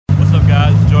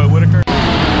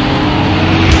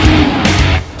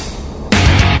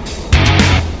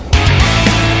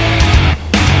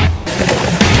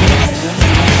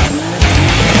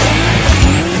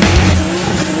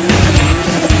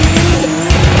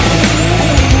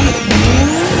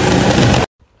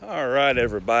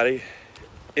everybody.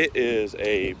 It is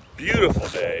a beautiful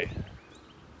day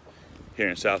here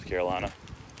in South Carolina,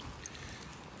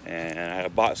 and I had a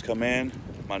box come in,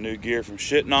 my new gear from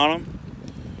Shitting On Them.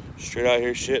 Straight out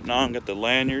here Shitting On, got the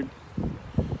lanyard,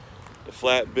 the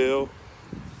flat bill,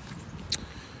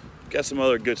 got some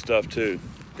other good stuff too.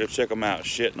 Go check them out,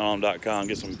 shittingonnthem.com.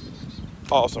 Get some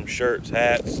awesome shirts,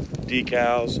 hats,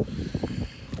 decals,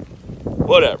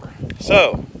 whatever.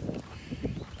 So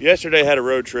yesterday had a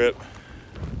road trip,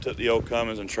 took the old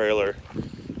Cummins and trailer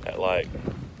at like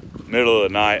middle of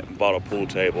the night and bought a pool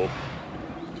table.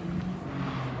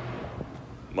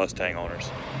 Mustang owners.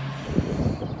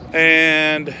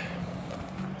 And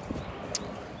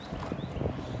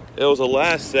it was a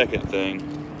last second thing.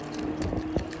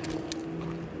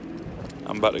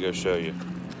 I'm about to go show you.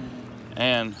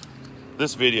 And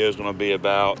this video is going to be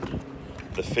about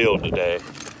the field today.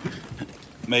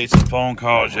 Made some phone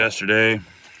calls yesterday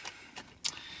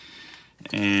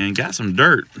and got some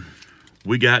dirt.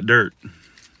 We got dirt.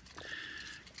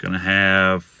 Gonna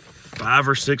have 5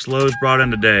 or 6 loads brought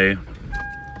in today.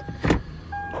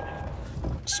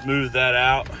 Smooth that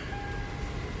out.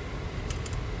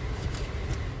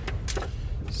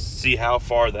 See how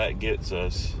far that gets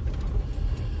us.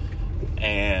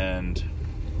 And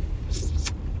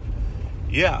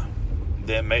yeah,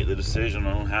 then make the decision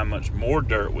on how much more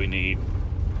dirt we need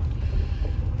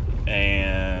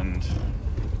and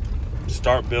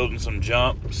start building some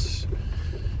jumps.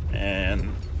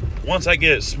 And once I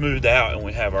get it smoothed out and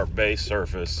we have our base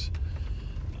surface,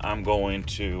 I'm going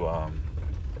to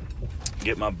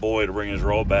get my boy to bring his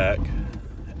roll back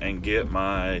and get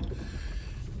my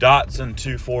Datsun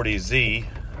 240Z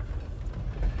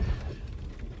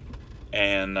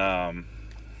and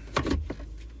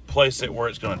place it where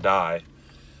it's going to die,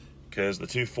 because the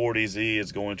 240Z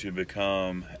is going to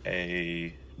become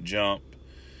a jump.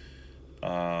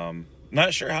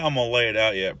 Not sure how I'm gonna lay it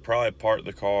out yet. Probably park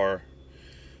the car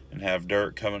and have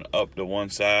dirt coming up to one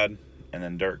side and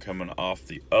then dirt coming off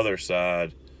the other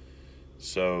side,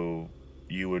 so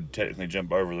you would technically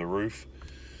jump over the roof.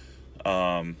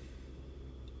 Gonna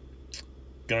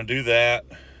do that,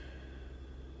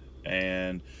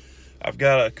 and I've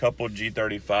got a couple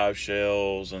G35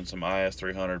 shells and some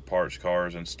IS300 parts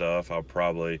cars and stuff. I'll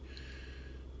probably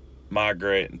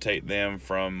migrate and take them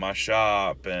from my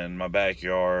shop and my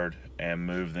backyard and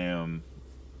move them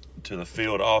to the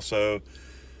field also.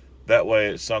 That way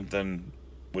it's something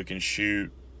we can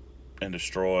shoot and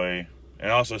destroy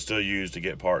and also still use to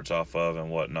get parts off of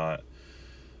and whatnot.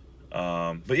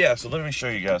 But yeah, so let me show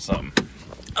you guys something.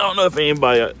 I don't know if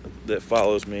anybody that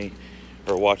follows me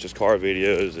or watches car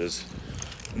videos is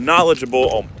knowledgeable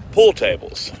on pool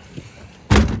tables.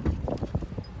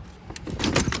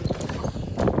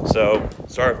 So,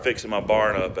 started fixing my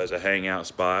barn up as a hangout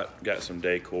spot. Got some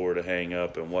decor to hang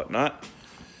up and whatnot.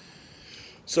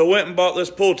 So, went and bought this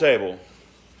pool table.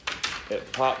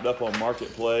 It popped up on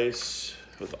Marketplace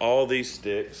with all these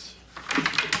sticks.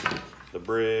 The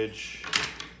bridge.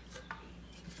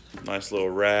 Nice little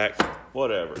rack.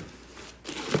 Whatever.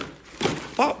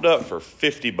 Popped up for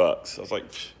 50 bucks. I was like,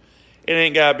 it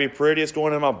ain't gotta be pretty. It's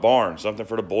going in my barn. Something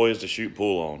for the boys to shoot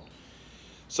pool on.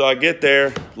 So I get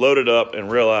there, load it up, and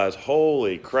realize,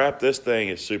 holy crap, this thing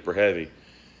is super heavy.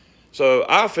 So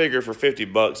I figured for 50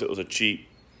 bucks it was a cheap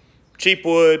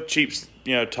wood, cheap,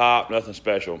 top, nothing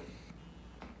special.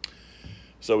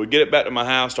 So we get it back to my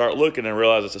house, start looking, and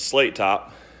realize it's a slate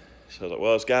top. So I was like,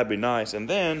 well, it's gotta be nice. And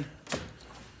then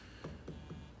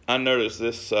I noticed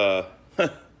this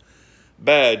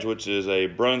badge, which is a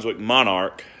Brunswick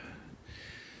Monarch.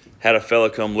 Had a fella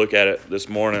come look at it this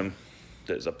morning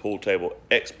that's a pool table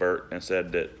expert and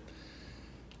said that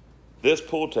this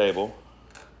pool table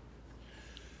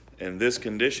in this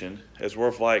condition is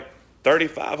worth like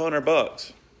 3,500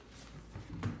 bucks.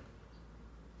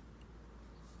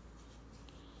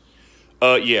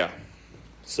 Yeah.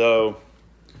 So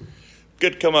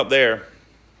good to come up there.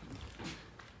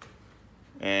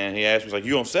 And he asked me, he's like,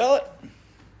 you gonna sell it?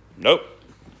 Nope.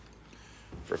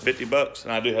 For 50 bucks.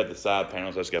 And I do have the side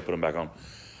panels, I just gotta put them back on.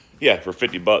 Yeah, for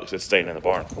 50 bucks, it's staying in the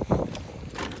barn.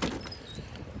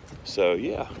 So,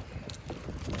 yeah.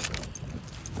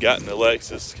 Got in the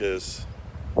Lexus because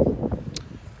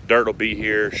dirt will be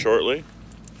here shortly.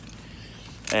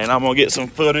 And I'm going to get some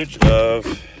footage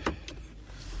of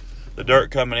the dirt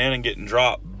coming in and getting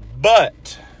dropped.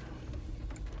 But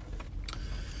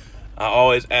I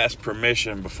always ask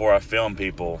permission before I film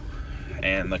people.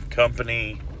 And the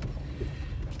company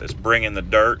that's bringing the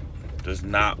dirt does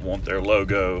not want their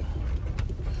logo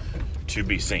to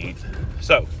be seen.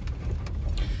 So,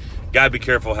 gotta be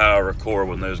careful how I record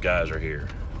when those guys are here.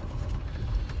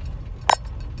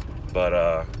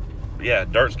 But yeah,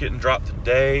 dirt's getting dropped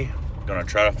today. Gonna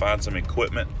try to find some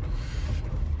equipment,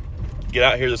 get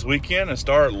out here this weekend and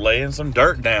start laying some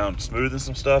dirt down, smoothing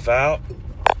some stuff out.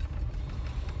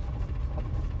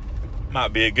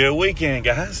 Might be a good weekend,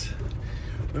 guys.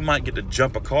 We might get to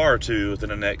jump a car or two within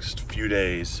the next few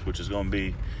days, which is going to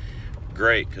be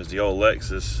great because the old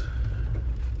Lexus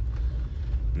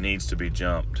needs to be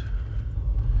jumped.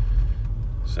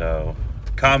 So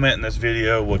comment in this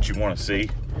video what you want to see.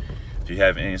 If you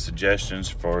have any suggestions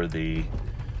for the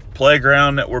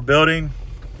playground that we're building,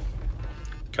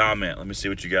 comment. Let me see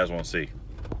what you guys want to see.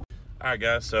 All right,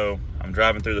 guys, so I'm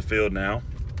driving through the field now.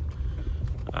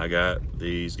 I got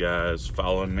these guys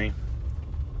following me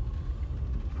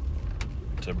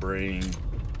to bring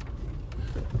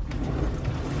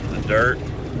the dirt.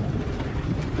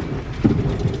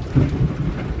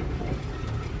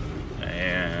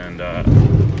 And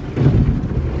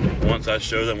once I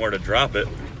show them where to drop it,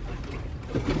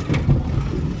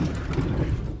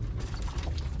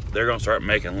 they're gonna start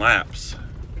making laps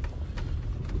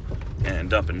and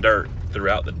dumping dirt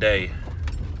throughout the day.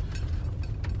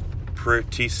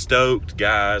 Pretty stoked,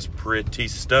 guys, pretty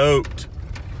stoked.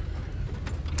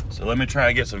 So let me try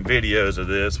and get some videos of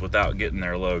this without getting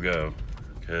their logo,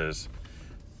 because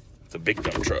it's a big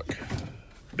dump truck.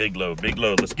 Big load,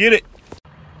 let's get it.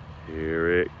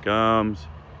 Here it comes.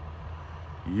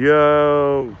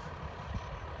 Yo,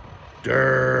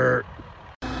 dirt.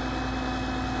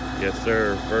 Yes,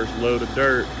 sir, first load of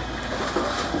dirt.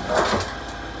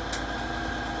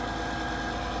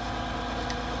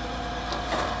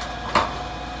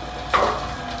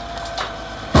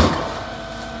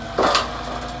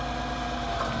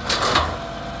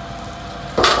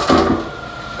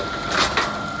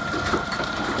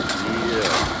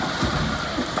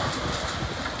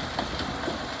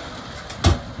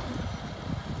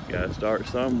 Gotta start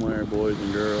somewhere, boys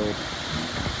and girls.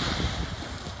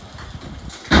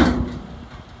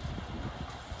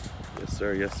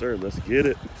 Yes sir, let's get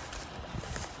it.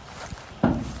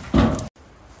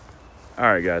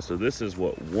 Alright guys, so this is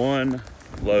what one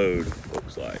load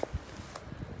looks like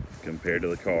compared to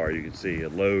the car. You can see a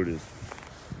load is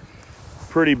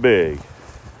pretty big.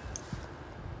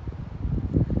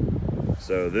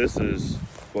 So this is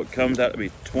what comes out to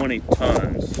be 20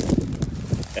 tons.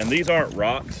 And these aren't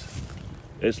rocks.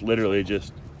 It's literally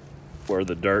just where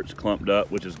the dirt's clumped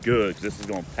up, which is good because this is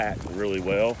going to pack really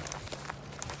well.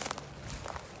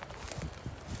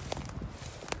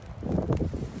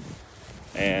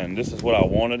 And this is what I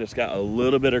wanted. It's got a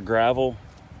little bit of gravel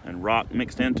and rock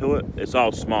mixed into it. It's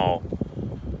all small.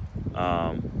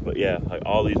 But yeah, like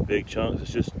all these big chunks,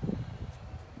 it's just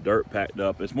dirt packed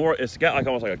up. It's got like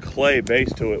almost like a clay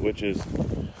base to it, which is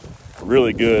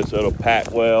really good. So it'll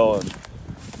pack well and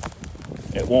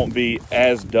it won't be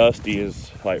as dusty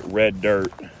as like red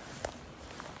dirt.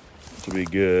 This will be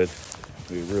good.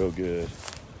 It'll be real good.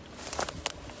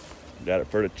 Got it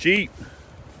for the cheap.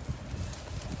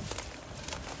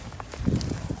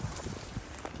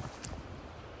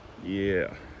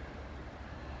 Yeah.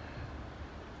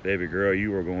 Baby girl,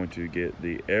 you are going to get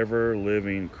the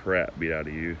ever-living crap beat out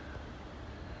of you.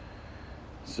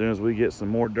 As soon as we get some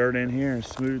more dirt in here and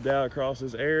smoothed out across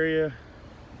this area,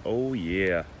 oh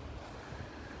yeah.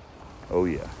 Oh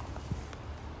yeah.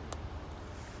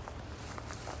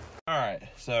 All right,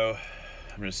 so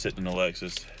I'm just sitting in the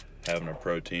Lexus, having a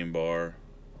protein bar,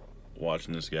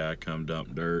 watching this guy come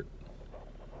dump dirt.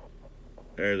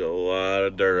 There's a lot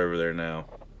of dirt over there now.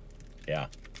 Yeah.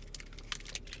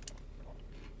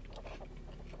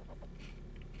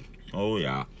 Oh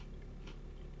yeah.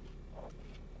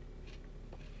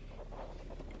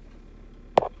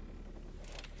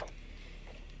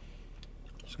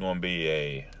 It's going to be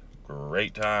a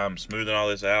great time smoothing all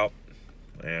this out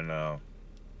and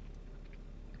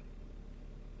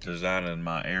designing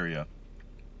my area.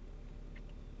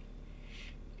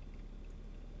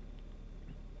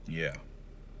 Yeah.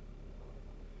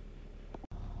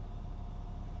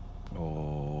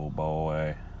 Oh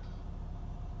boy.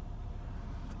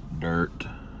 Dirt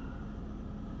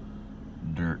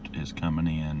is coming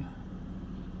in.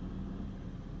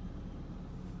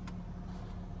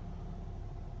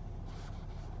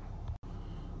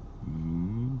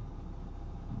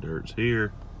 Dirt's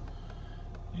here.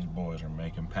 These boys are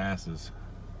making passes.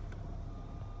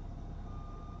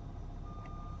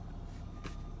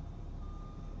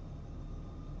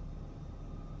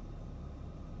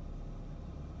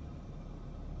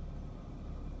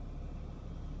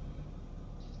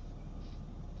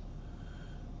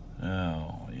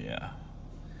 Oh, yeah.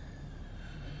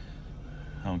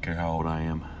 I don't care how old I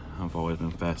am. I've always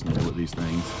been fascinated with these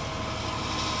things.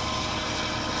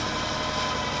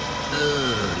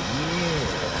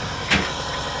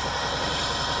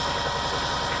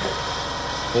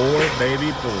 Pour,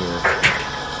 baby, pour.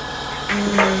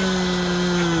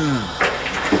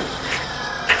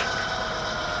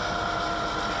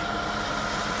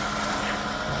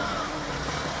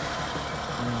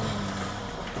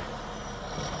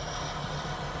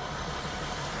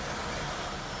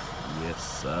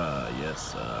 Yes, sir.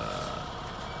 Yes, sir.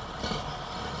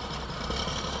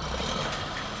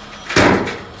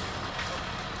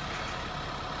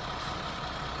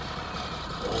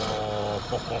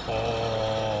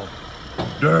 Oh,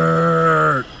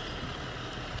 dirt.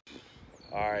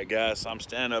 All right, guys, so I'm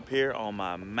standing up here on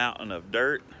my mountain of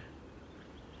dirt.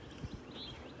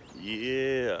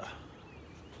 Yeah.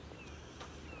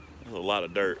 There's a lot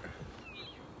of dirt.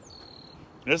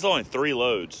 There's only 3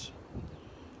 loads.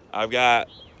 I've got,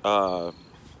 the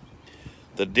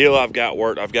deal I've got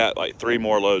worked, I've got like 3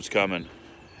 more loads coming.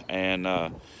 And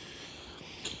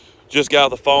just got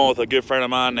off the phone with a good friend of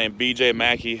mine named BJ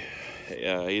Mackey.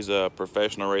 He's a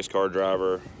professional race car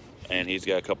driver, and he's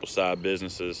got a couple side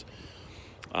businesses.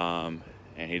 And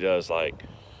he does like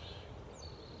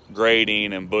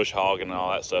grading and bush hogging and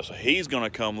all that stuff. So he's gonna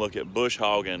come look at bush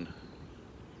hogging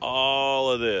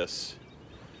all of this,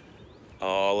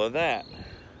 all of that,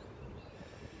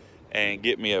 and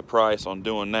get me a price on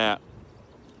doing that.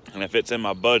 And if it's in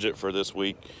my budget for this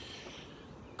week,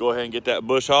 go ahead and get that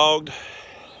bush hogged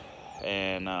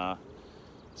and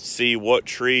see what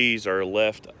trees are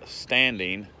left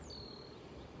standing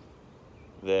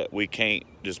that we can't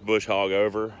just bush hog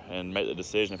over, and make the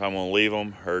decision if I'm gonna leave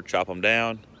them or chop them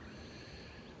down.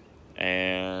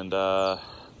 And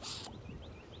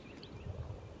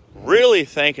really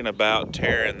thinking about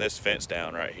tearing this fence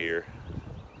down right here.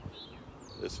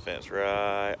 This fence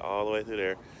right all the way through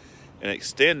there, and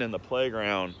extending the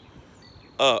playground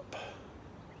up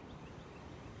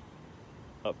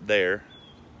there,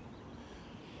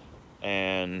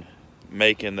 and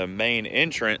making the main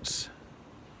entrance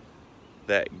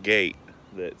that gate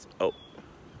that's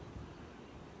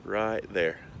right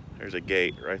there. There's a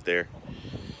gate right there.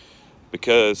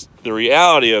 Because the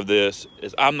reality of this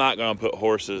is I'm not going to put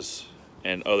horses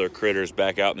and other critters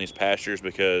back out in these pastures,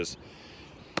 because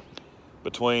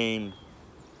between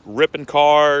ripping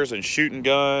cars and shooting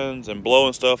guns and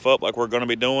blowing stuff up like we're going to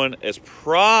be doing, is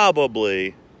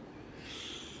probably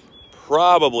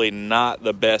not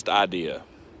the best idea.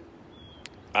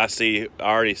 I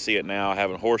already see it now,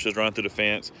 having horses run through the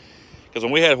fence. Because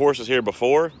when we had horses here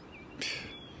before,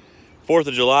 4th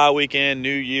of July weekend, New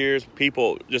Year's,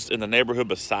 people just in the neighborhood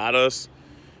beside us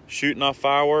shooting off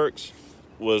fireworks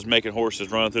was making horses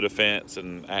run through the fence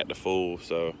and act a fool.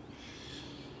 So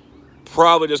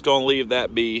probably just gonna leave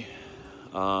that be.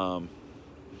 And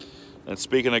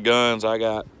speaking of guns, I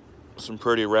got some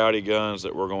pretty rowdy guns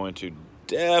that we're going to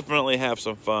definitely have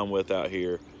some fun with out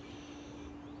here.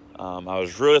 I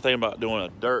was really thinking about doing a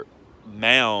dirt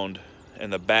mound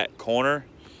in the back corner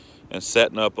and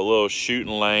setting up a little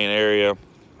shooting lane area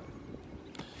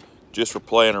just for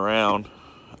playing around.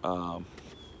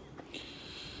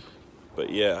 But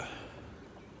yeah,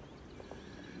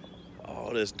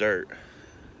 all this dirt.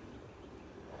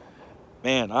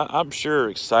 Man, I'm sure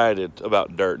excited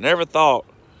about dirt. Never thought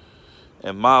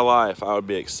in my life I would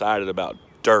be excited about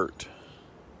dirt.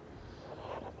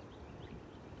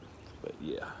 But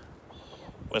yeah.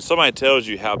 When somebody tells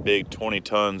you how big 20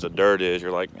 tons of dirt is,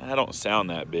 you're like, I don't sound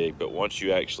that big. But once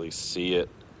you actually see it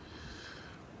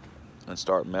and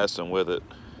start messing with it,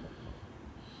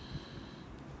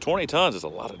 20 tons is a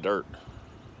lot of dirt.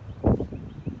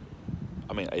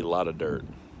 I mean, a lot of dirt.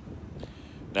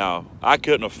 Now, I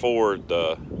couldn't afford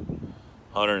the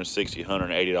 $160,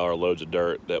 $180 loads of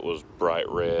dirt that was bright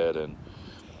red and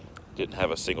didn't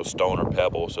have a single stone or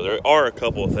pebble. So there are a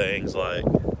couple of things like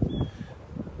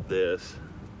this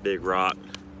big rock.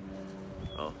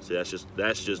 Oh, see,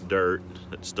 that's just dirt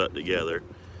that's stuck together.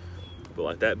 But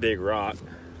like that big rock,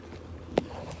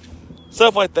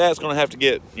 stuff like that's gonna have to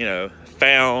get, you know,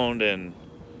 found and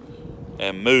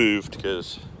moved,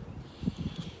 because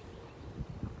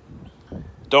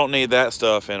don't need that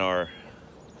stuff in our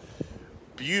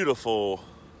beautiful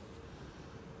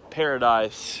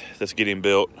paradise that's getting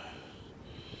built.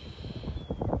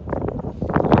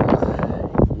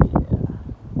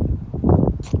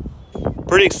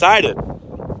 Pretty excited.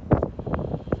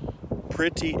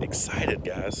 Pretty excited,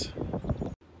 guys.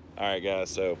 All right, guys,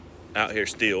 so out here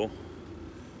still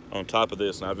on top of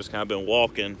this, and I've just kind of been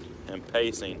walking and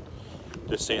pacing,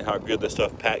 just seeing how good this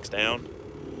stuff packs down.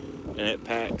 And it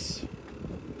packs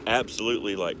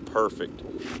absolutely like perfect.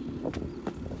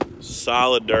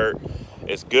 Solid dirt.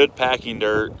 It's good packing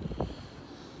dirt.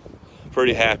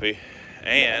 pretty happy.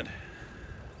 And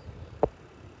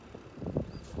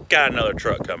got another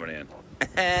truck coming in.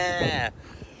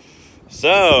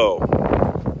 So,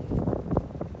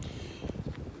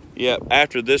 yep,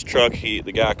 after this truck, the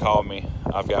guy called me.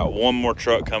 I've got one more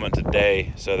truck coming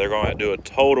today. So they're going to do a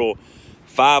total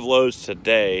 5 loads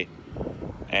today.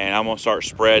 And I'm going to start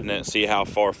spreading it and see how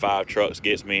far 5 trucks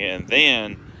gets me. And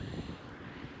then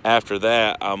after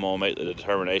that, I'm going to make the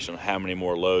determination of how many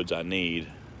more loads I need.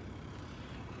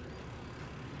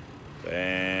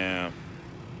 Bam.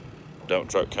 Dump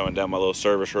truck coming down my little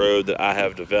service road that I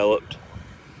have developed.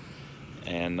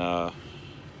 And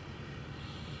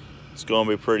it's going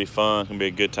to be pretty fun. It's going to be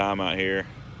a good time out here.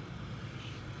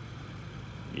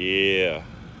 Yeah.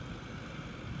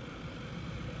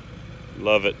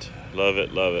 Love it. Love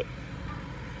it. Love it.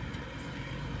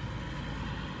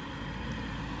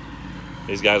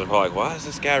 These guys are probably like, why is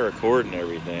this guy recording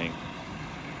everything?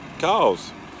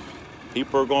 Because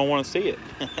people are going to want to see it.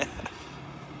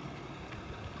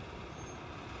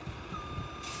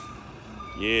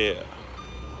 Yeah.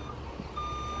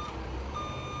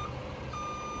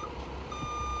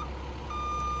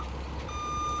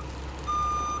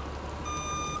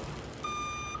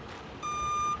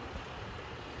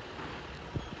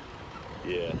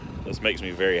 Yeah, this makes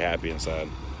me very happy inside.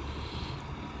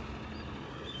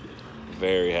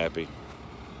 Very happy.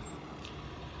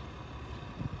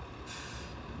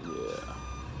 Yeah.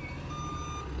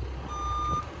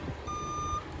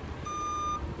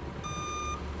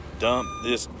 Dump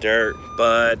this dirt,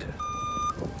 bud.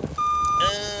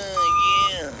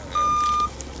 Yeah.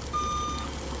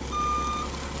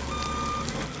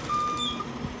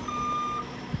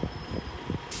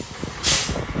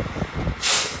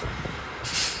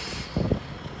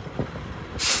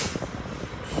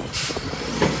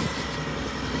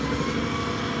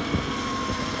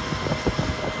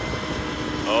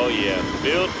 Oh yeah,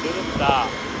 filled to the top.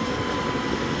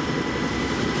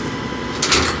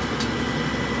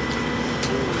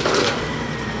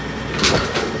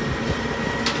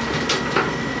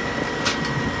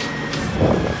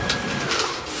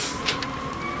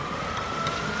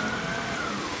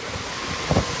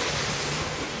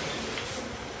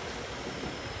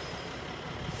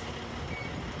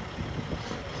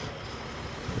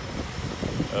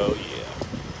 Oh yeah.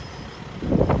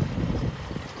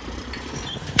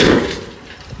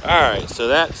 Alright, so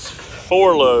that's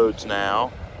 4 loads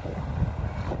now,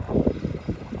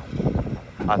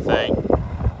 I think.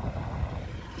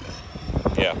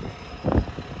 Yeah.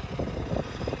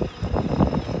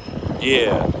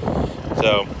 Yeah.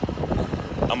 So,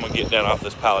 I'm going to get down off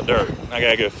this pile of dirt. I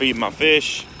got to go feed my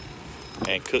fish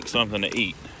and cook something to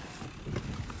eat.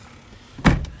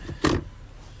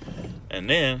 And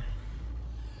then,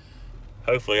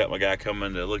 hopefully I got my guy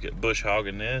coming to look at bush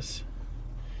hogging this.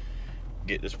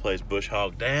 Get this place bush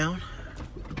hogged down.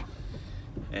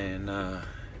 And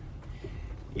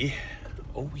yeah.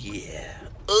 Oh yeah.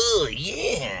 Oh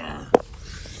yeah.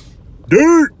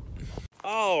 Dirt.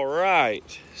 All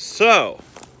right. So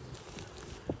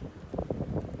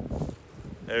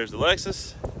there's the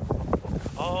Lexus.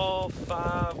 All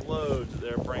 5 loads that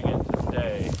they're bringing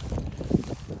today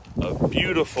of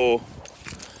beautiful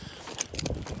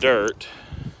dirt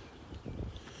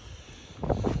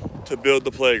to build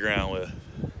the playground with.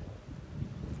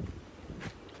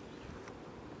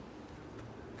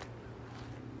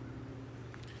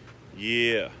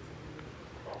 Yeah.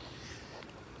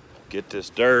 Get this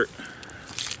dirt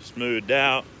smoothed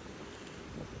out.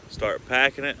 Start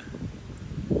packing it.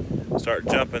 Start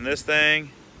jumping this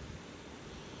thing.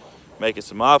 Making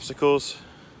some obstacles.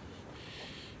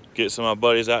 Get some of my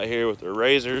buddies out here with their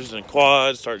razors and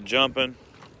quads. Start jumping.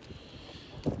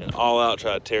 And all out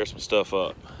try to tear some stuff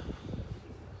up.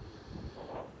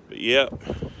 But yep.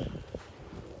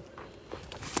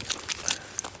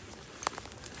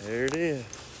 There it is.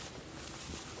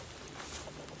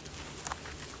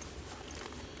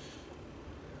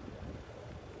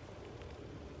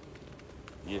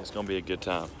 Yeah, it's gonna be a good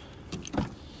time.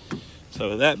 So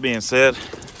with that being said,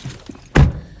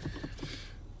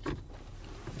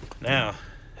 now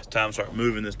it's time to start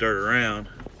moving this dirt around,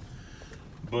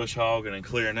 bush hogging and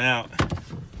clearing out,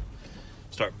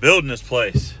 start building this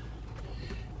place.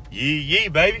 Yee yee,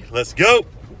 baby, let's go.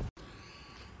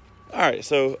 All right,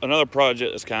 so another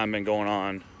project that's kind of been going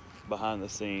on behind the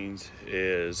scenes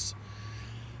is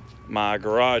my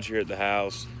garage here at the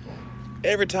house.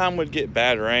 Every time we'd get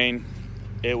bad rain,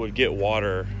 it would get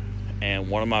water in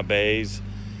one of my bays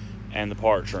and the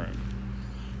parts room.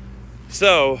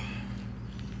 So,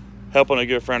 helping a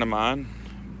good friend of mine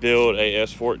build a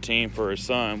S14 for his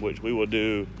son, which we will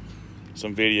do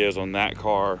some videos on that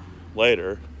car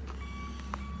later.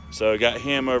 So got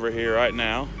him over here right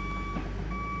now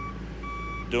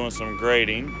doing some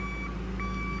grading.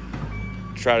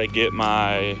 Try to get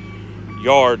my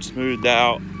yard smoothed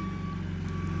out,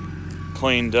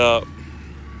 cleaned up,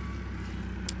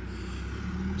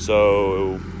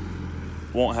 so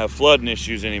won't have flooding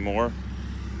issues anymore.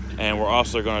 And we're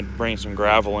also going to bring some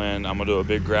gravel in. I'm going to do a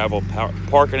big gravel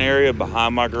parking area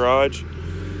behind my garage,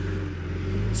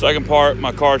 so I can park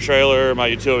my car trailer, my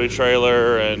utility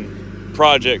trailer, and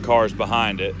project cars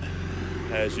behind it,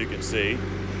 as you can see.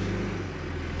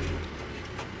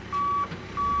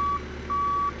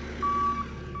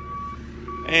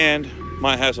 And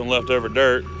might have some leftover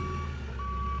dirt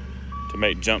to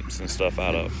make jumps and stuff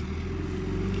out of.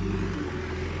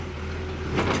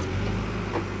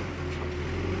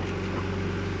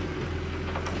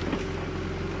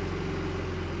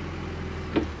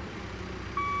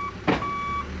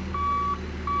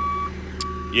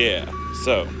 Yeah,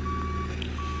 so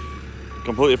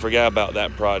completely forgot about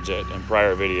that project in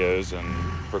prior videos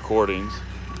and recordings.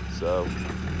 So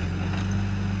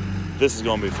this is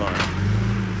gonna be fun.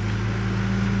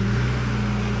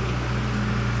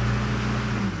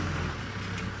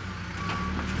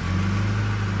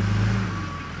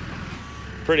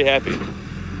 Pretty happy.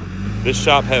 This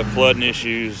shop had flooding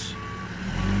issues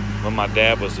when my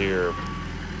dad was here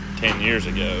 10 years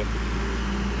ago.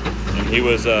 And he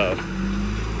was a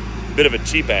bit of a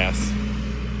cheap ass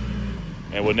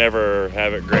and would never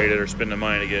have it graded or spend the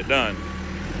money to get it done.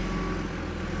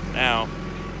 Now,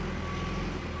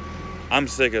 I'm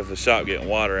sick of the shop getting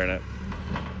water in it,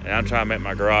 and I'm trying to make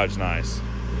my garage nice.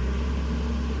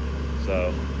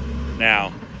 So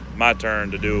now, my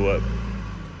turn to do what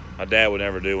my dad would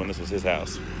never do when this was his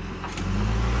house.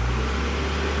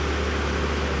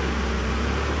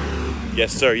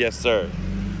 Yes, sir. Yes, sir.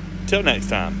 Till next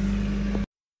time.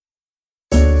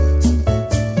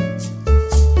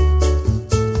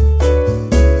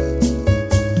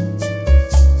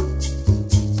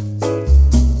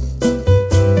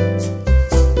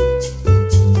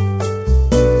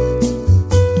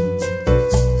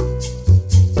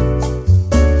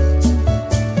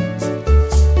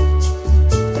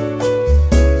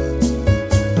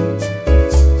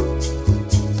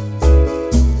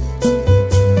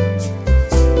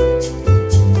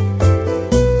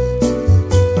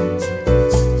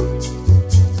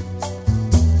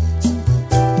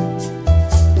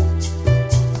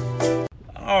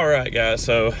 Alright guys,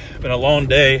 so been a long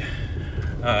day.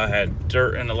 Had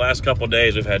dirt in the last couple of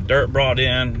days. We've had dirt brought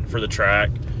in for the track.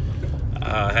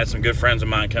 Had some good friends of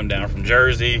mine come down from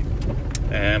Jersey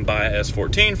and buy a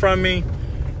S14 from me,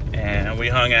 and we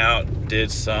hung out,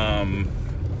 did some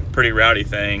pretty rowdy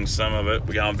things. Some of it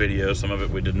we got on video, some of it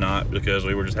we did not, because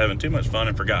we were just having too much fun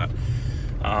and forgot.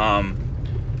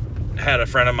 Had a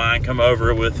friend of mine come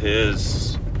over with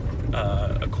his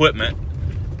equipment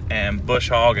and bush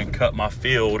hog and cut my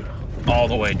field all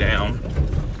the way down,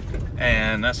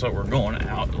 and that's what we're going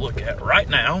out to look at right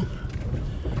now,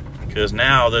 because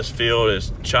now this field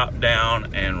is chopped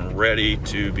down and ready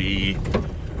to be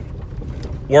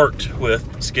worked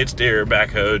with skid steer,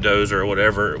 backhoe, dozer,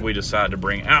 whatever we decide to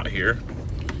bring out here,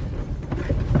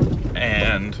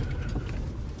 and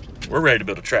we're ready to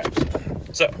build a track.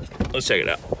 So let's check it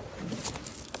out.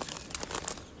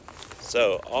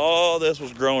 So all this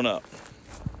was grown up.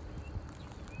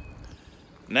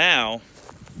 Now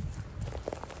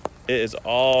it is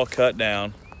all cut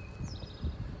down.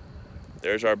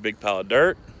 There's our big pile of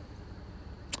dirt,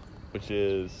 which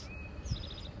is,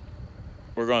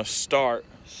 we're going to start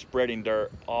spreading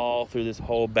dirt all through this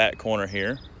whole back corner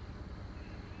here,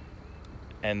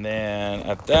 and then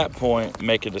at that point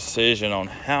make a decision on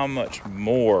how much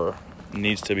more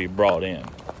needs to be brought in.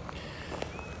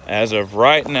 As of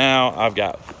right now, I've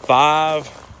got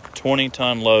 5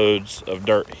 20-ton loads of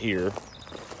dirt here,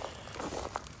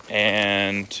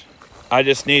 and I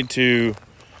just need to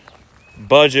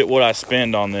budget what I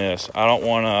spend on this. I don't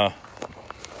want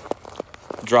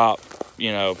to drop,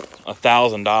 you know,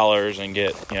 $1,000 and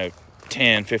get, you know,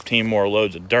 10, 15 more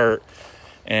loads of dirt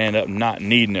and end up not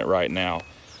needing it right now.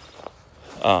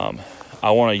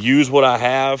 I want to use what I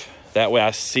have. That way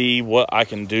I see what I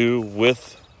can do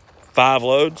with 5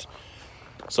 loads.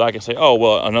 So I can say, oh,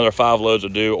 well, another 5 loads will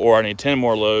do, or I need 10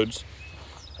 more loads,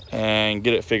 and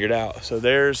get it figured out. So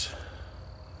there's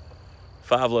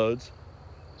 5 loads.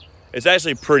 It's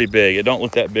actually pretty big. It don't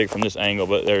look that big from this angle,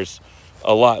 but there's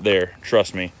a lot there,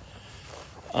 trust me.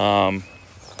 Now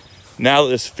that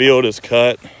this field is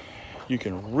cut, you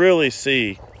can really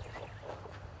see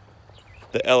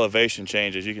the elevation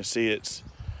changes. You can see it's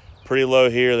pretty low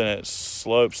here, then it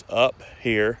slopes up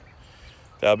here.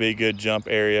 That'll be a good jump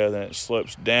area. Then it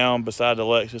slopes down beside the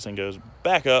Lexus and goes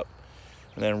back up.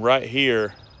 And then right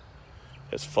here,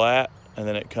 it's flat. And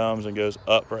then it comes and goes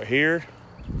up right here.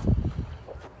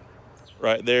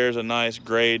 Right there's a nice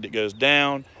grade that goes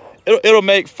down. It'll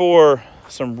make for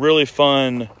some really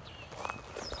fun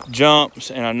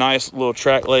jumps and a nice little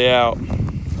track layout.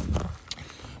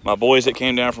 My boys that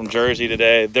came down from Jersey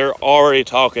today, they're already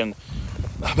talking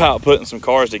about putting some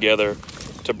cars together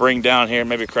to bring down here,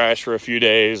 maybe crash for a few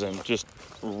days and just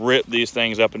rip these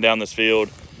things up and down this field.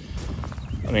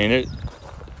 I mean,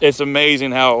 it's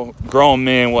amazing how grown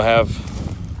men will have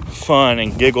fun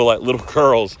and giggle like little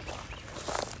girls,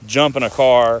 jump in a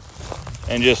car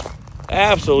and just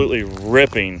absolutely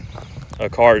ripping a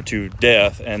car to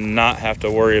death and not have to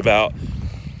worry about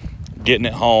getting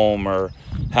it home or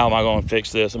how am I going to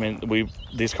fix this. I mean,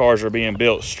 these cars are being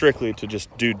built strictly to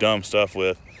just do dumb stuff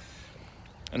with.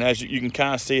 And as you can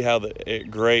kind of see how it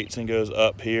grates and goes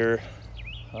up here.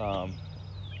 I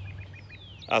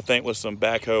think with some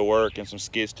backhoe work and some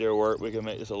skid steer work, we can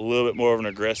make this a little bit more of an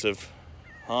aggressive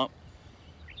hump.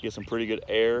 Get some pretty good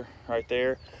air right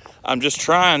there. I'm just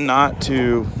trying not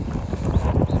to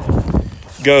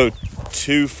go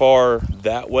too far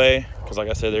that way, because like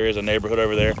I said, there is a neighborhood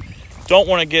over there. Don't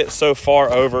want to get so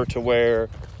far over to where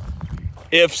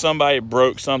if somebody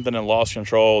broke something and lost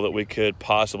control that we could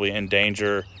possibly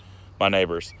endanger my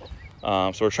neighbors.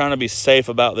 So we're trying to be safe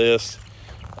about this.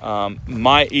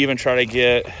 Might even try to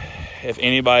get, if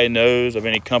anybody knows of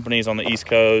any companies on the East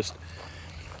Coast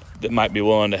that might be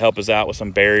willing to help us out with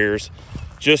some barriers,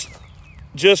 just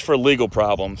for legal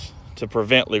problems, to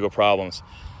prevent legal problems.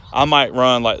 I might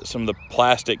run like some of the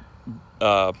plastic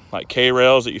like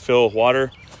K-rails that you fill with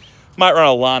water. Might run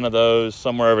a line of those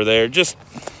somewhere over there, just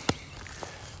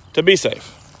to be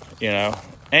safe, you know.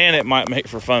 And it might make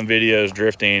for fun videos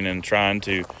drifting and trying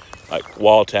to like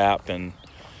wall tap and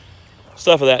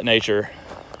stuff of that nature.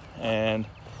 And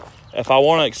if I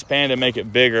want to expand and make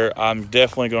it bigger, I'm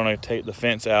definitely going to take the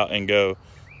fence out and go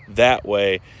that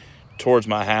way towards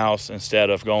my house instead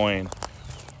of going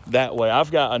that way. I've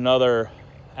got another,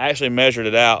 I actually measured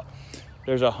it out.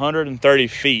 There's 130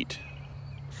 feet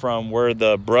from where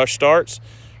the brush starts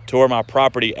to where my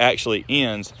property actually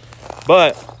ends.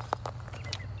 But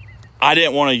I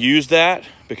didn't want to use that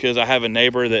because I have a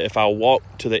neighbor that if I walk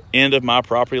to the end of my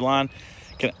property line,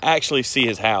 can actually see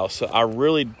his house. So I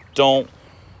really don't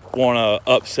want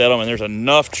to upset him. And there's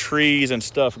enough trees and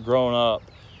stuff growing up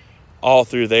all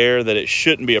through there that it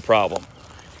shouldn't be a problem.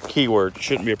 Keyword,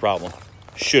 shouldn't be a problem.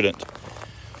 Shouldn't.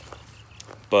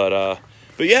 But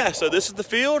yeah, so this is the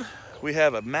field. We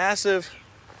have a massive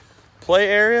play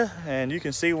area, and you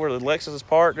can see where the Lexus is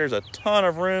parked. There's a ton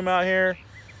of room out here.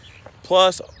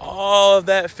 Plus, all of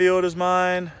that field is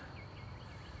mine.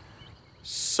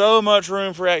 So much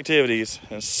room for activities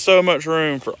and so much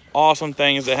room for awesome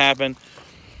things that happen.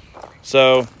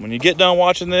 So when you get done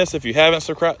watching this, if you haven't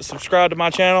subscribed to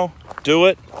my channel, do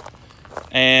it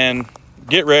and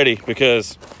get ready,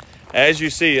 because as you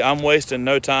see, I'm wasting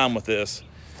no time with this.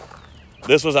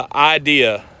 This was an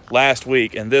idea last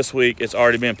week, and this week it's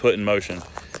already been put in motion.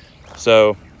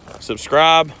 So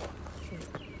subscribe,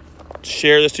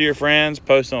 share this to your friends,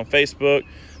 post it on Facebook,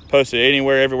 post it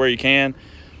anywhere, everywhere you can.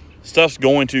 Stuff's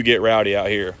going to get rowdy out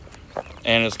here,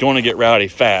 and it's going to get rowdy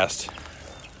fast.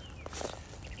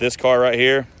 This car right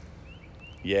here,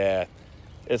 yeah,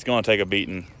 it's going to take a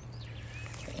beating.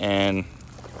 And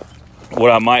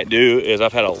what I might do is,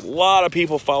 I've had a lot of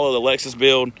people follow the Lexus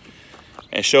build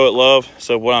and show it love.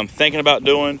 So what I'm thinking about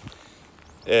doing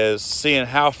is seeing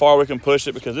how far we can push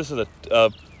it, because this is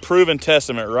a proven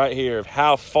testament right here of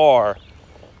how far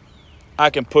I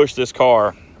can push this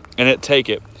car and it take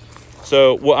it.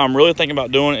 So what I'm really thinking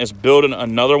about doing is building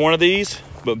another one of these,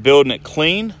 but building it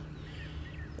clean,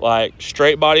 like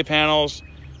straight body panels,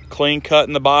 clean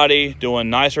cutting the body, doing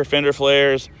nicer fender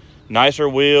flares, nicer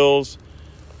wheels,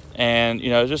 and, you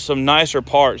know, just some nicer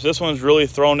parts. This one's really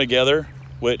thrown together,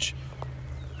 which,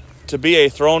 to be a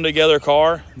thrown together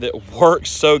car that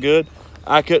works so good,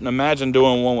 I couldn't imagine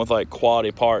doing one with like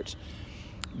quality parts.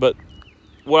 But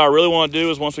what I really want to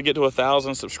do is, once we get to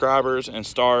 1,000 subscribers and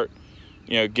start,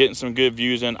 you know, getting some good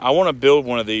views in, I want to build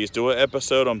one of these, do an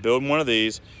episode on building one of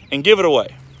these and give it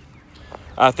away.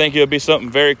 I think it would be something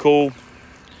very cool,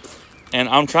 and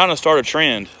I'm trying to start a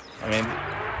trend. I mean,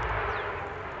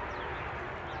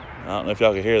 I don't know if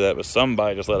y'all can hear that, but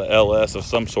somebody just let an LS of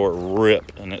some sort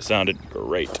rip, and it sounded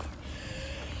great.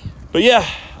 But yeah,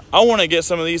 I want to get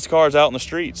some of these cars out in the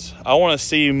streets. I want to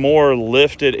see more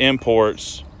lifted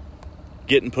imports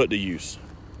getting put to use.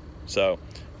 So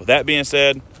with that being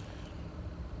said,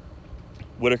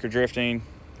 Whitaker Drifting,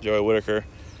 Joey Whitaker,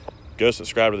 go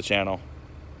subscribe to the channel.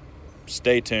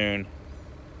 Stay tuned.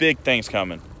 Big things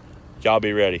coming. Y'all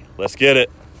be ready. Let's get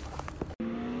it.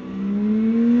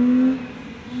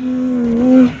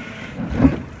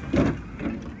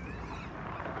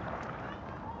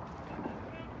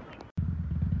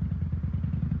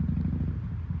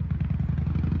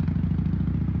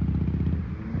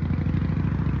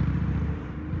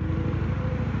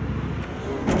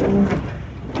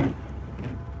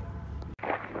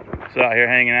 So out here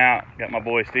hanging out, got my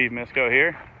boy Steve Misko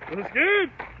here. What's good?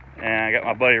 And I got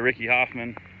my buddy Ricky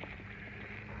Hoffman,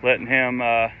 letting him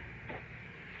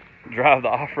drive the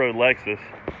off-road Lexus.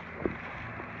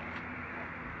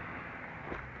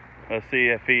 Let's see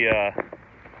if he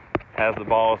has the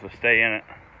balls to stay in it.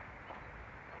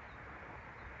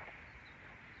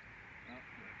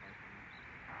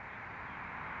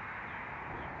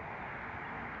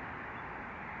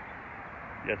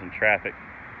 Got some traffic.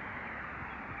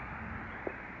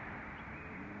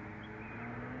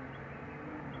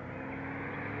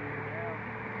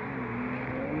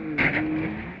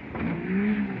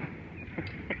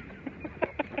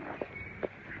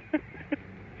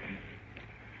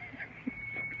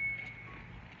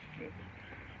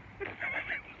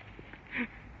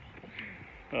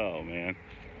 Oh man.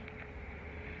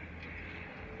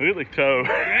 Look at the toe.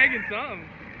 Dragging something.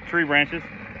 Tree branches.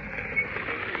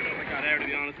 I got air, to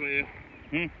be honest with you.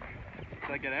 Did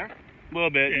I get air? A little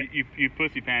bit. Yeah. You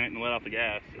pussy panicked and let off the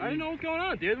gas. I didn't know what's going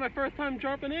on, dude. It's my first time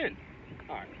jumping in.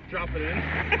 Alright, drop it in.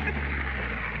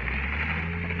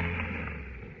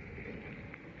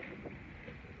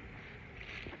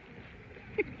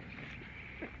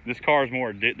 This car is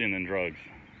more addicting than drugs.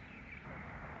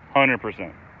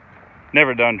 100%.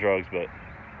 Never done drugs, but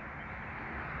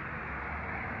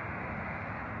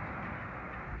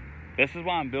this is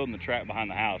why I'm building the track behind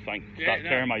the house, so I can stop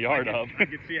tearing my yard up. I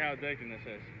can see how addicting this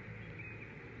is.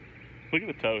 Look at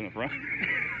the toe in the front.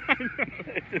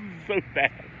 It's just so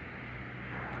bad.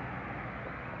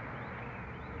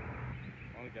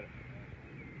 I'll get it.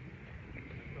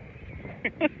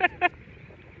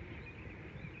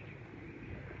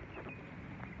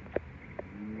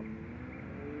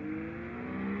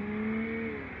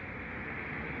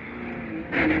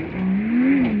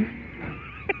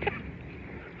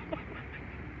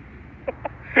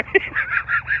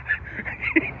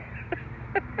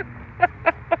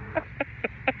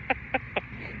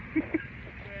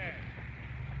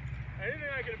 Anything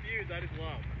I can abuse, I just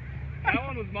love. That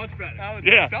one was much better.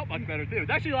 It felt much better too.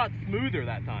 It's actually a lot smoother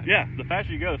that time. Yeah, the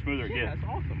faster you go, the smoother it gets. That's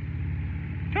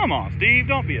awesome. Come on, Steve,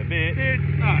 don't be a bitch.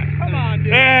 Dude, alright, come on,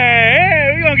 dude.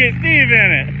 Hey, we're gonna get Steve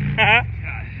in it.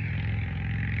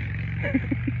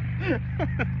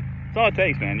 That's all it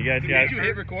takes, man. You guys got. Did you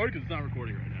hit record? Because it's not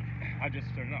recording right now. I just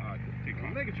turned it on.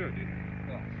 I'm making sure, dude.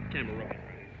 Camera rolling.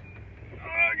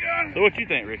 Oh god. So what you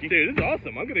think, Ricky? Dude, this is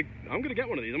awesome. I'm gonna get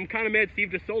one of these. I'm kind of mad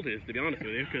Steve just sold his, to be honest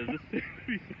with you, because this would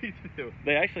be sweet to do.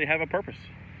 They actually have a purpose.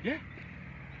 Yeah.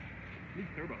 Need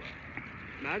turbo.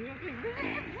 Imagine that thing.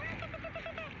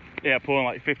 Yeah, pulling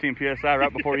like 15 psi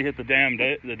right before you hit the damn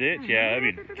the ditch. Yeah,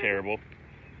 that'd be terrible.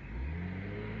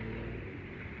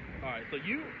 Alright, so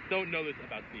you don't know this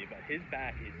about Steve, but his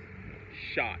back is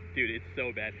shot. Dude, it's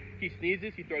so bad. He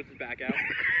sneezes, he throws his back out.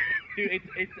 Dude,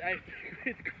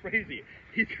 it's crazy.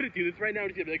 He's gonna do this right now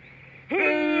and he's gonna be like,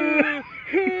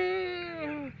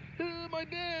 my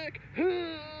back.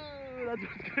 That's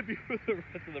what it's gonna be for the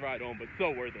rest of the ride home, but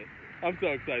so worth it. I'm so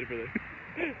excited for this.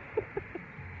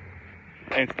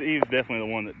 And Steve's definitely the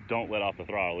one that don't let off the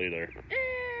throttle either. A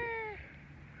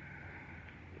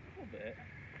little bit.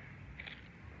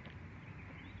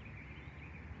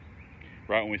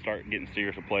 Right when we start getting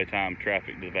serious with playtime,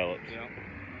 traffic develops. Yeah.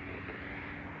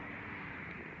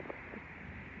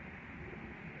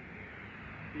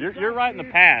 You're right in the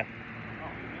path.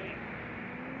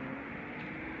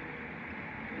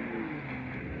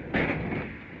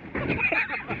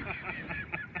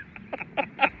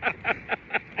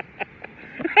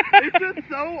 It's just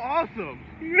so awesome.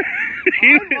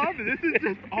 I love it. This is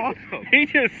just awesome. He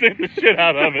just sent the shit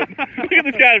out of it. Look at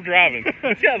this guy driving.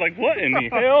 This guy's like, what in the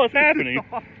hell is happening?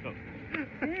 Awesome.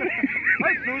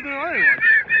 That's smoother than anyone.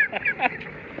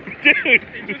 Dude.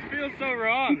 It just feels so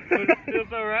wrong, but it feels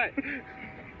so right.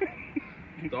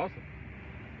 It's awesome.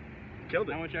 Killed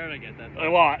it. How much air did I get that time? A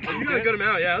lot. You got a good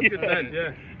amount, yeah. That's a good then.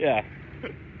 Yeah. Yeah.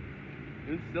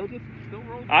 It's still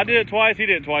rolling. I did it twice, he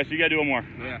did it twice, so you gotta do one more.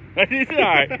 Yeah. It's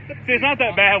alright. See, it's not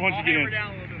that bad once you get in.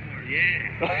 Down a little bit more.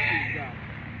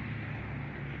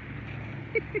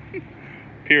 Yeah.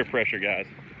 Peer pressure, guys.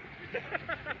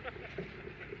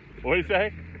 What do you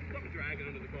say? Something dragging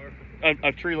under the car.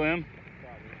 A tree limb?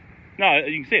 Probably. No,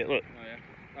 you can see it, look. Oh, yeah.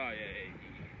 Oh, yeah.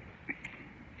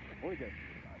 Only good.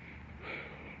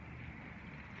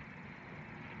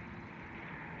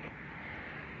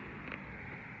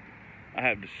 I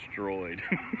have destroyed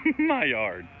my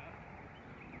yard.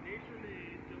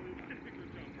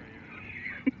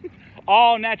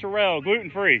 All natural,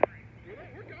 gluten-free.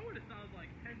 We're going as sounds like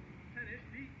 10-ish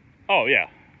feet. Oh, yeah.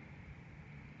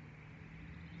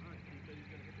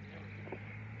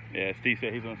 Yeah, Steve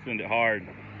said he's going to send it hard.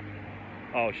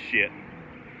 Oh, shit.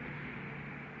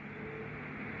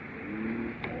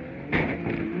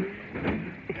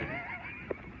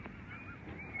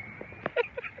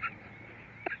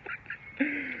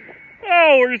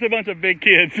 Oh, we're just a bunch of big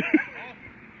kids.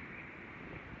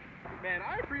 Man,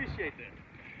 I appreciate this.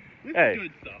 This Hey. is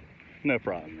good stuff. No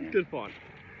problem, man. Good fun.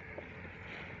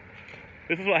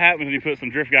 This is what happens when you put some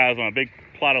drift guys on a big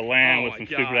plot of land Oh with my some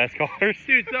God. stupid-ass cars.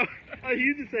 Dude, so he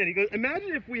was just saying, he goes,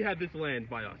 imagine if we had this land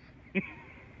by us. Oh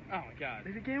my God.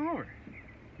 It's a game over.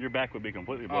 Your back would be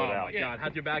completely Oh blown my out. God.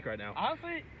 How's your back right now?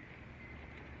 Honestly,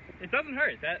 it doesn't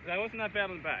hurt. That wasn't that bad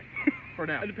on the back. For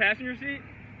now. In the passenger seat,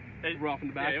 Rough in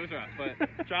the back? yeah, it was rough.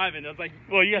 But driving, it was like,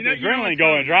 Well, you got the you know adrenaline it's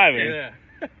going coming. driving. Yeah.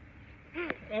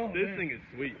 oh, This man. thing is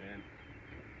sweet, man.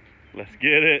 Let's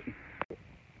get it.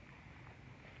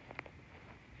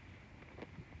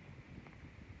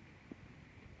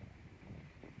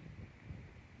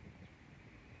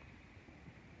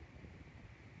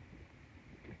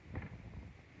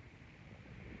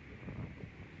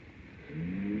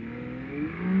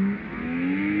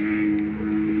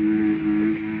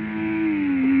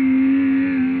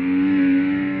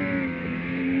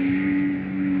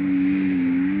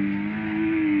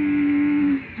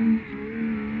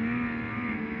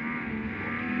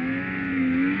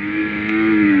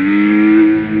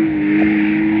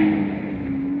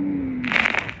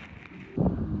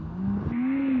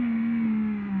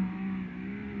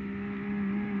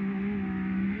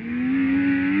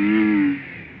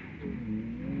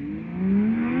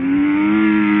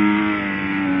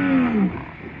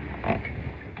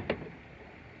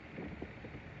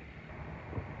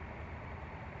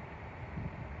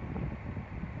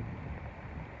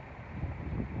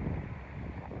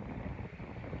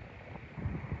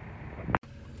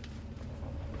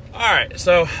 Alright,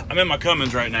 so I'm in my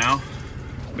Cummins right now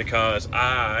because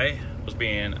I was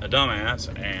being a dumbass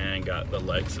and got the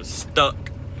Lexus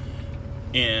stuck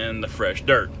in the fresh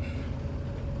dirt.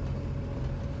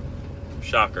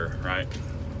 Shocker, right?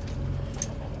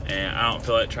 And I don't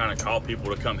feel like trying to call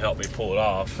people to come help me pull it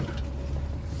off.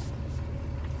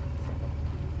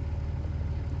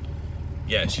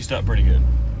 Yeah, she stuck pretty good.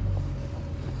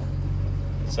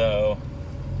 So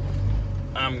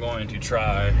I'm going to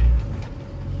try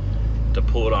to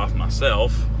pull it off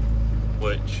myself,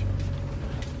 which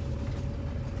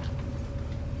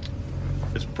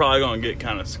is probably going to get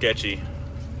kind of sketchy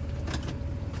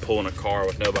pulling a car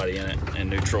with nobody in it and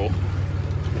neutral.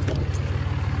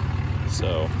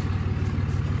 So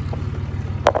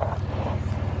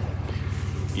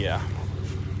yeah,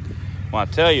 when I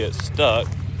tell you it's stuck,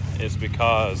 it's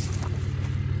because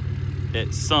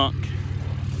it sunk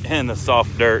in the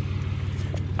soft dirt.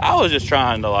 I was just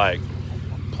trying to like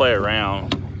play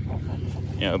around,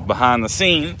 you know, behind the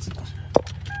scenes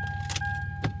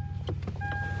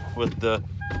with the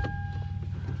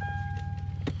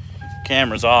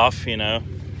cameras off, you know,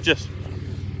 just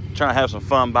trying to have some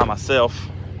fun by myself.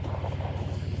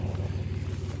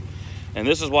 And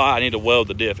this is why I need to weld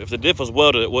the diff. If the diff was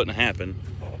welded, it wouldn't happen.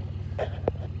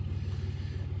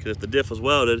 Because if the diff was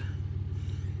welded,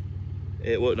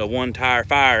 it wouldn't have one tire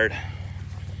fired.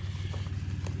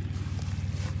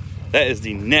 That is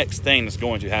the next thing that's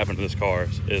going to happen to this car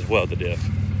is weld the diff.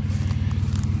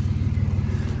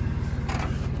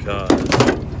 Because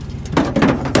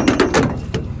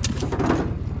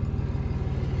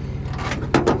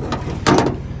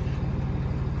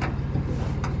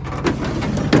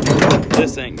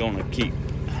this ain't gonna keep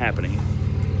happening.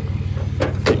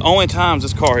 The only times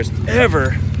this car has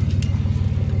ever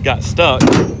got stuck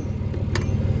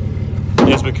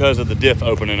is because of the diff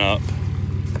opening up.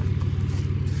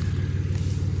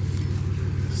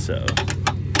 So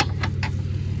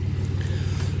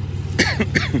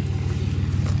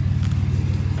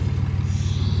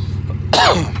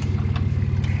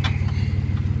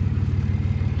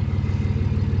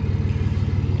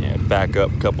yeah, back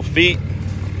up a couple feet.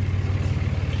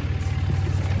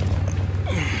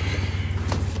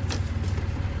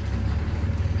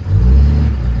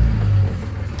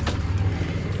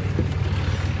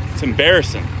 It's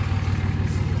embarrassing.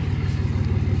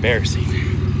 Embarrassing.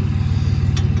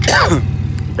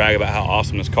 Brag about how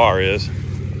awesome this car is.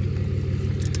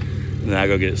 And then I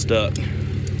go get it stuck.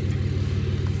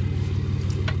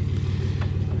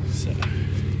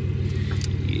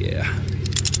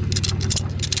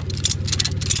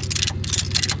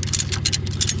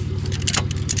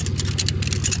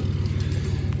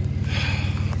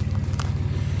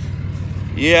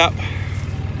 Yep.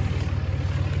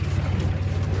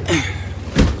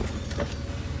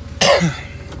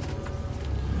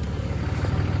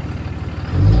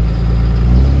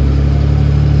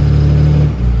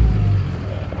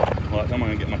 Well, I'm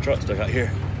gonna get my truck stuck out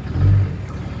here.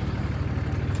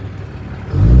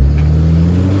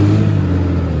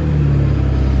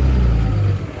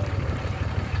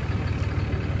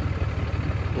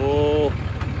 Oh,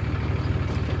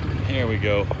 here we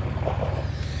go.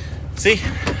 See?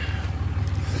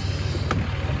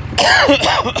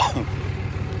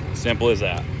 Simple as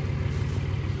that.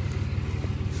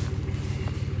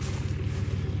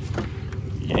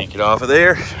 Yank it off of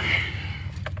there.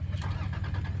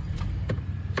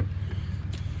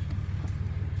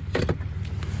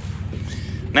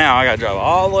 Now I gotta drive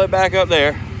all the way back up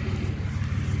there,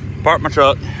 park my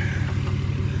truck,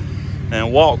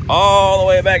 and walk all the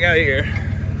way back out here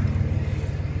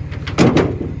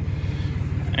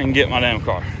and get my damn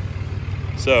car.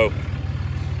 So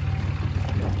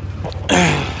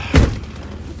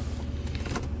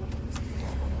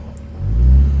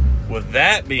with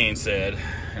that being said,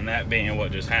 and that being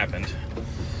what just happened,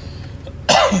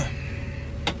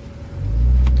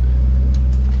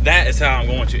 that is how I'm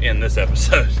going to end this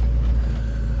episode.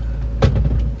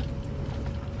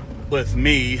 With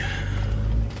me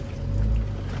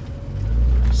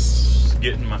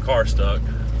getting my car stuck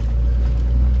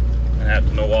and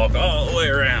having to walk all the way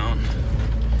around,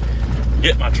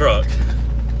 get my truck,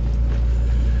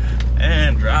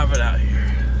 and drive it out here.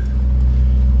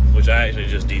 Which I actually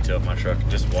just detailed my truck,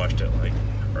 just washed it like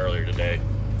earlier today.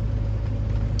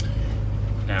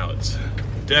 Now it's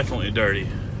definitely dirty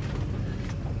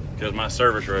because my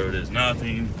service road is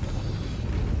nothing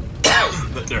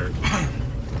but dirt.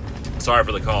 Sorry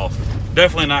for the cough.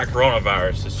 Definitely not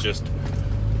coronavirus. It's just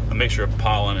a mixture of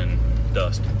pollen and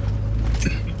dust.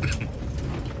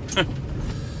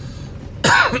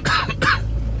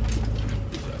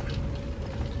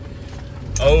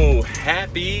 Oh,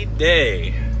 happy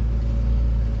day.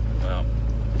 Well,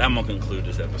 I'm gonna conclude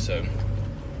this episode.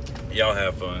 Y'all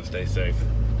have fun, stay safe.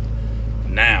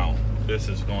 Now, this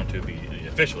is going to be the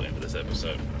official end of this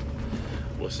episode.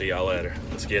 We'll see y'all later.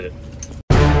 Let's get it.